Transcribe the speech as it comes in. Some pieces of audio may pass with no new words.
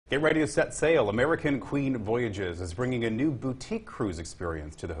Get ready to set sail. American Queen Voyages is bringing a new boutique cruise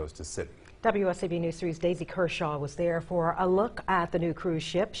experience to the Hostess City. WSAV News 3's Daisy Kershaw was there for a look at the new cruise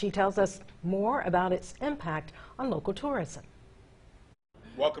ship. She tells us more about its impact on local tourism.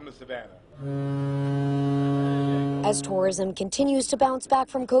 Welcome to Savannah. As tourism continues to bounce back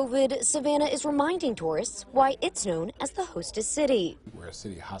from COVID, Savannah is reminding tourists why it's known as the Hostess City. We're a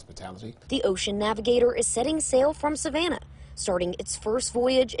city of hospitality. The Ocean Navigator is setting sail from Savannah, starting its first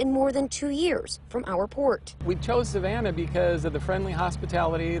voyage in more than 2 years from our port. We chose Savannah because of the friendly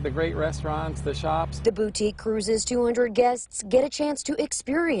hospitality, the great restaurants, the shops. The boutique cruise's 200 guests get a chance to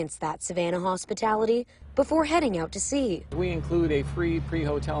experience that Savannah hospitality before heading out to sea. We include a free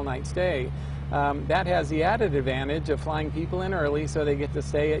pre-hotel night stay. That has the added advantage of flying people in early so they get to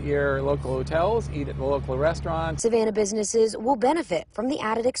stay at your local hotels, eat at the local restaurants. Savannah businesses will benefit from the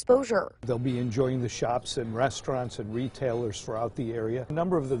added exposure. They'll be enjoying the shops and restaurants and retailers throughout the area. A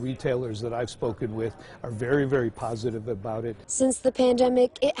number of the retailers that I've spoken with are very, very positive about it. Since the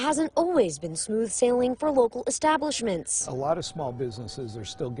pandemic, it hasn't always been smooth sailing for local establishments. A lot of small businesses are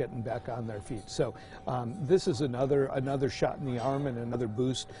still getting back on their feet. So this is another shot in the arm and another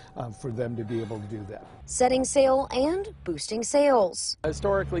boost for them to be able to do that. Setting sail and boosting sales.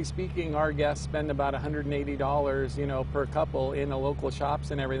 Historically speaking, our guests spend about $180, per couple in the local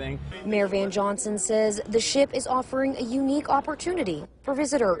shops and everything. Mayor Van Johnson says the ship is offering a unique opportunity for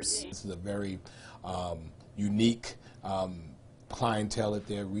visitors. This is a very unique clientele that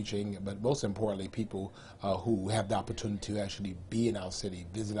they're reaching, but most importantly, people who have the opportunity to actually be in our city,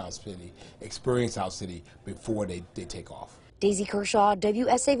 visit our city, experience our city before they take off. Daisy Kershaw,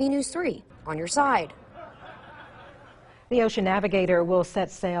 WSAV News 3, on your side. The Ocean Navigator will set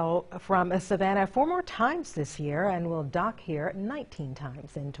sail from Savannah 4 more times this year and will dock here 19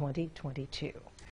 times in 2022.